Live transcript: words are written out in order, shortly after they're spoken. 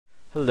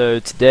Hello,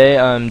 today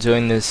I'm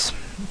doing this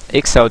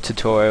Excel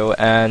tutorial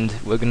and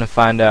we're gonna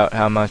find out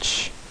how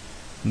much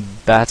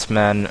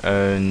Batman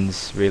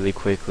earns really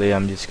quickly.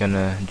 I'm just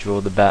gonna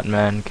draw the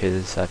Batman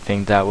because I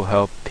think that will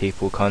help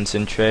people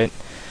concentrate,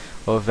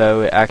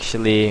 although it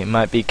actually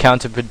might be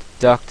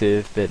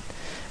counterproductive, but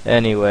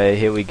anyway,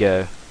 here we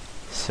go.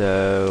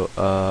 So,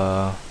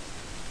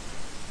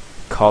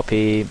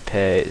 copy,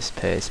 paste,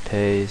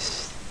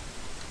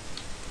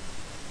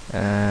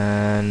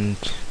 and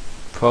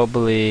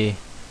probably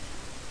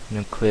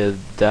clear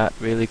that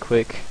really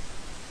quick,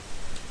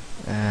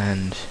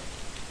 and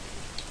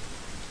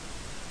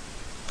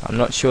I'm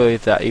not sure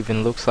if that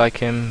even looks like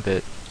him,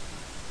 but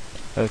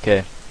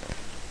okay,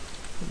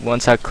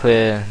 once I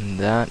clear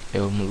that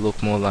it'll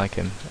look more like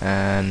him,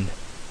 and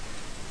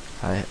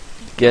I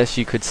guess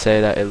you could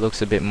say that it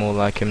looks a bit more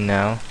like him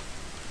now.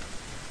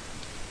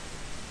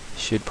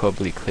 Should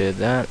probably clear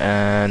that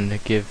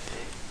and give,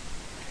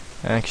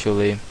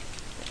 actually,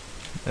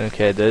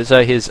 okay, those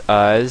are his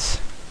eyes,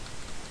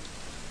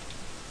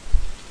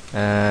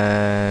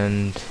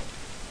 and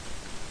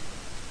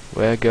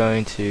we're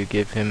going to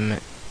give him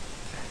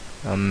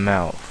a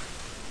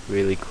mouth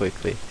really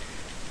quickly,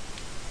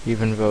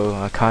 even though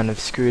I kind of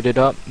screwed it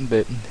up,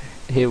 but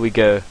here we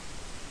go.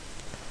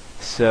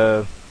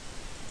 So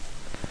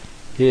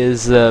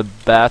here's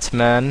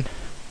Batman,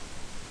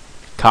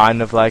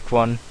 kind of like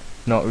one,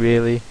 not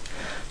really,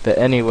 but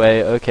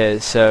anyway. Okay,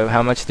 so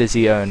how much does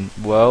he earn?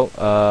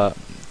 Well,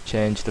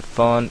 change the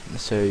font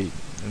so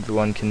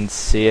everyone can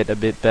see it a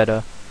bit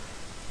better.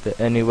 But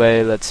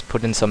anyway, let's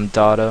put in some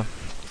data.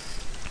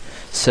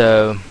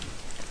 So,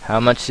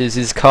 how much is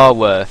his car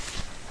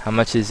worth? How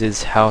much is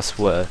his house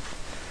worth?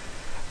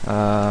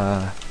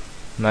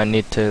 Might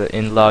need to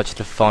enlarge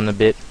the font a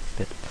bit.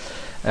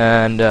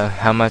 And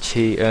how much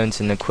he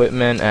earns in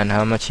equipment and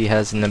how much he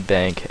has in the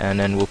bank. And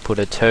then we'll put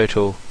a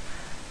total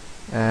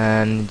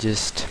and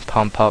just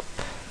pump up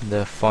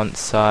the font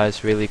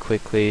size really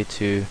quickly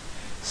to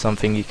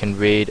something you can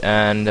read.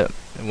 And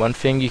one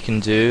thing you can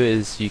do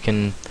is you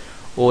can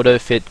auto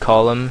fit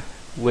column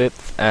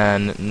width,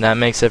 and that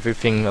makes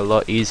everything a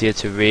lot easier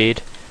to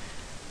read.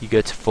 You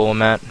go to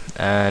format,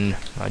 and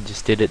I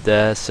just did it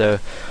there. So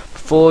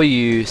before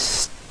you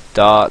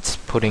start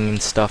putting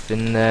stuff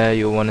in there,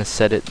 you'll want to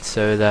set it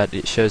so that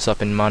it shows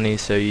up in money.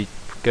 So you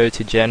go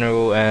to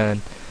general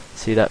and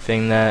see that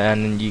thing there,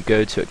 and you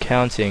go to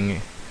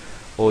accounting,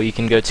 or you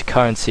can go to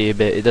currency,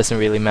 but it doesn't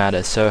really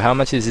matter. So how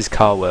much is his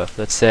car worth?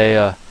 Let's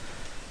say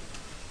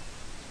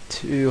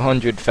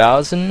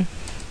 200,000.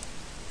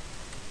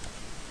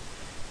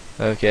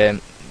 Okay,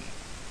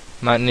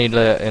 might need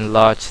to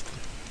enlarge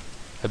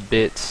a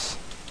bit,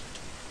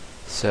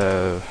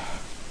 so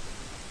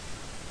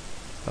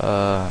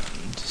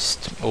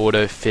just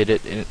auto fit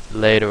it in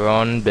later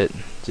on, but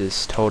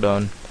just hold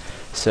on.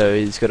 So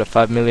he's got a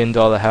 $5 million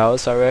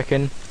house, I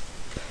reckon,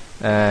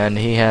 and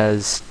he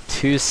has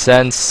 2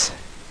 cents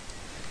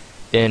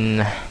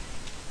in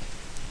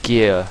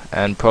gear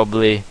and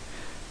probably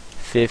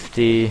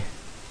 50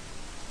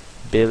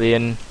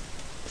 billion,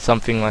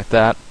 something like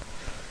that,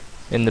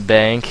 in the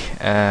bank.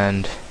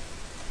 And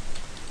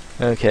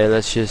okay,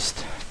 let's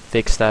just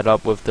fix that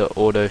up with the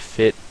auto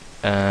fit,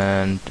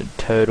 and the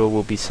total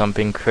will be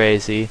something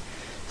crazy.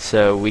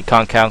 So we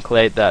can't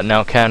calculate that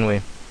now, can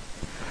we?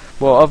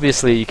 Well,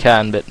 obviously you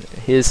can, but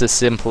here's a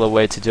simpler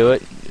way to do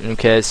it.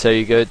 Okay, so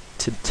you go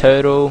to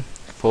total,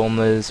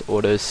 formulas,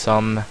 auto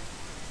sum,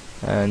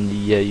 and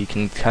yeah, you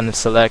can kind of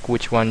select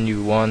which one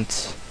you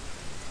want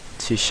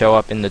to show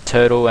up in the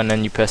total, and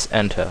then you press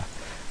enter.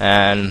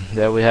 And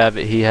there we have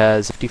it. He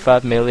has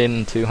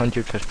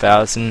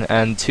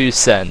 55,200,002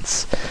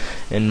 cents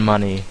in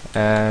money,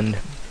 and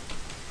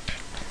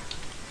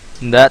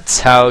that's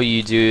how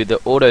you do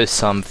the auto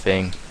sum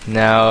thing.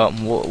 Now,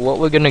 what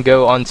we're gonna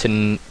go on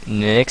to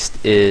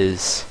next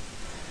is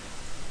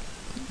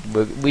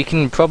we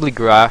can probably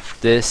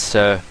graph this.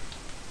 So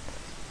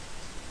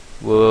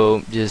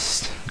we'll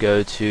just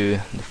go to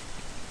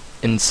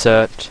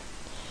insert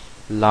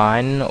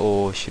line,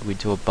 or should we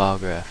do a bar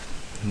graph?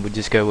 We'll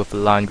just go with a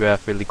line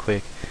graph really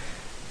quick,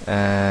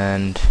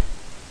 and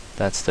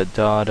that's the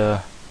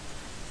data.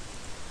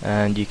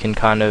 And you can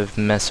kind of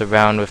mess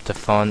around with the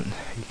font.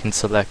 You can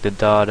select the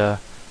data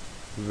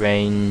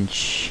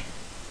range,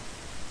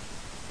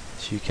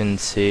 as you can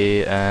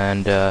see,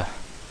 and it's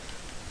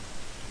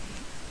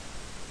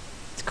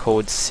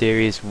called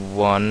series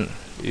 1.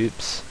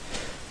 Oops.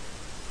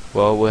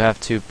 Well, we'll have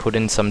to put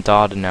in some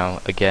data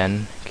now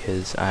again,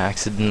 because I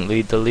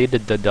accidentally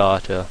deleted the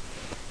data.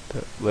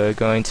 But we're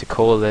going to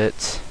call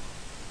it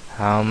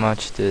how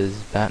much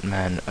does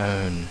Batman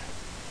own?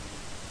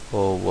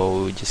 Or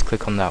well, we just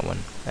click on that one,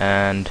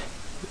 and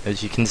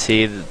as you can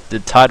see, the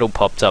title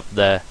popped up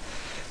there,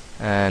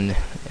 and it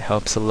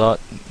helps a lot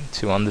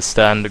to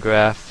understand the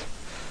graph.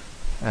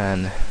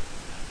 And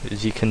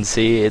as you can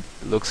see, it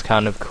looks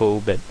kind of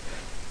cool, but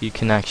you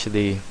can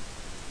actually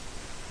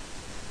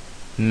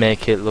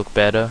make it look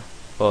better.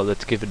 Well,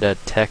 let's give it a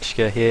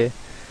texture here.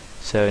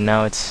 So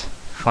now it's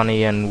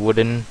funny and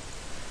wooden,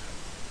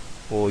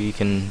 or you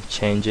can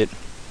change it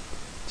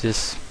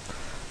just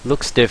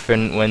looks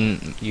different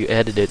when you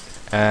edit it.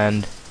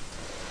 And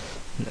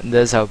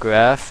there's our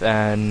graph.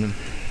 And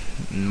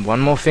one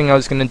more thing I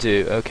was gonna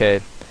do.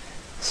 Okay,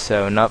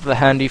 so another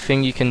handy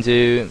thing you can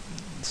do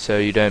so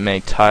you don't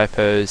make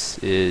typos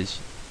is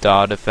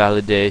data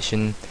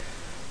validation.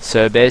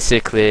 So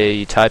basically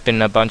you type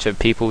in a bunch of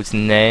people's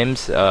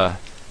names,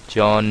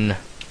 John,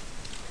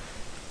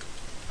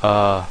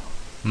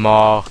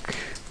 Mark,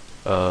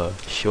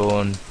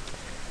 Sean,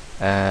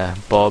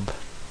 Bob,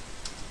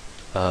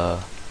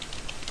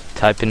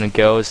 type in a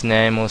girl's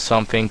name or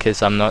something,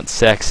 because I'm not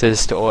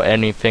sexist or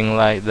anything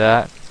like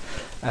that.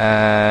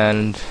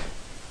 And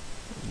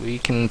we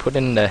can put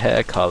in the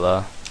hair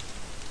color,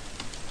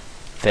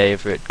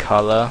 favorite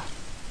color,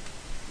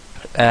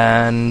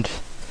 and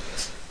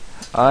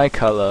eye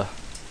color.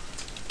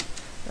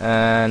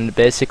 And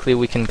basically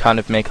we can kind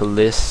of make a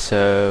list.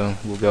 So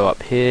we'll go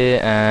up here,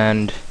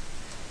 and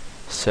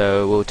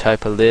so we'll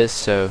type a list.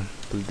 So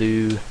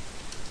blue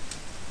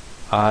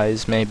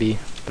eyes, maybe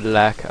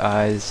black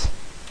eyes,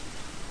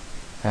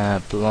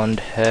 blonde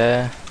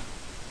hair,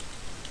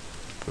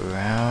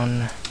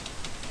 brown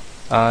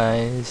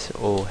eyes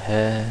or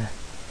hair.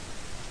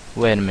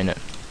 Wait a minute,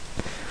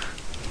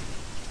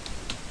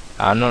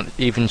 I'm not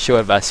even sure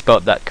if I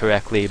spelled that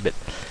correctly, but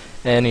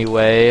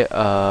anyway,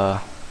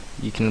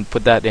 you can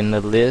put that in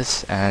the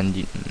list,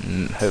 and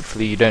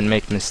hopefully you don't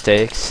make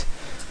mistakes,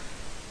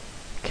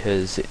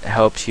 because it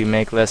helps you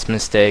make less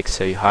mistakes.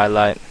 So you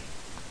highlight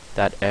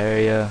that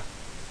area,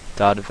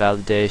 data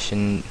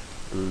validation,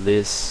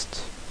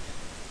 list,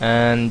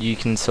 and you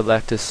can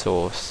select a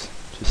source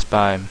just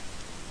by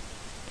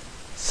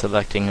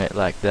selecting it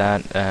like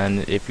that.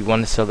 And if you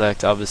want to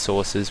select other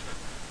sources,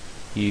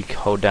 you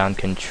hold down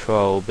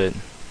Control but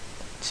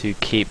to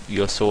keep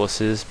your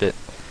sources, but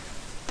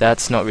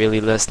that's not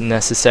really less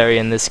necessary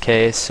in this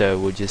case, so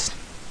we'll just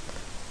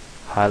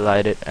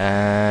highlight it.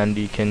 And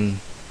you can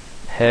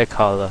hair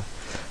color.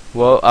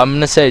 Well, I'm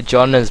gonna say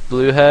John has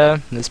blue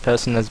hair, this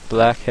person has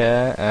black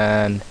hair,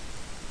 and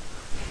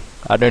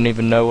I don't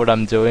even know what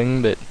I'm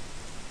doing, but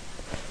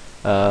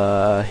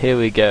here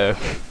we go.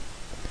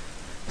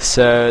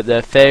 So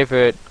their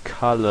favorite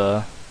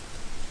color,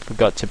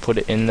 forgot to put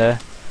it in there,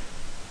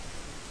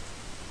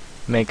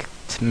 make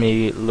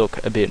me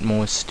look a bit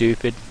more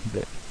stupid,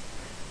 but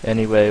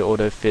anyway,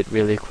 auto fit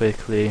really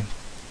quickly.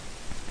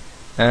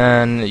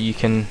 And you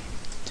can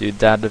do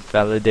data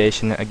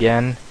validation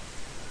again,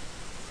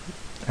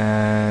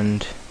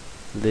 and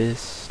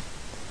list.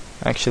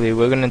 Actually,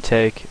 we're gonna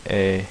take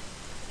a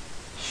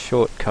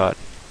shortcut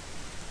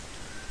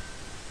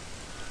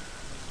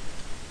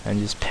and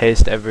just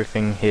paste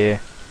everything here,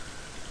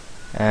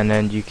 and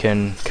then you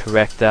can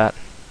correct that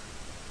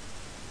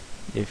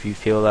if you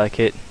feel like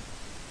it.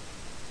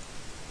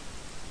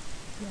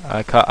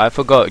 I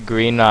forgot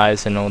green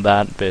eyes and all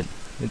that, but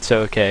it's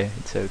okay,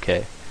 it's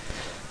okay.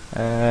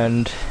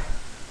 And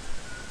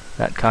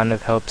that kind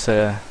of helps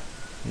a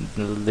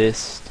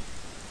list.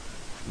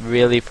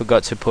 Really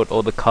forgot to put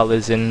all the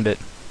colors in, but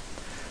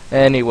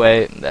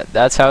anyway,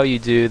 that's how you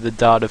do the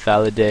data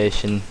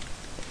validation.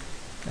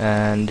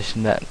 And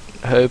that,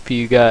 hope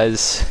you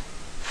guys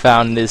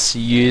found this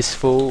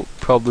useful.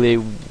 Probably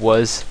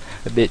was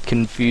a bit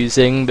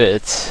confusing,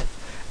 but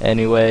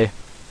anyway,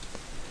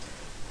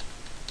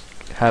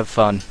 have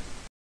fun.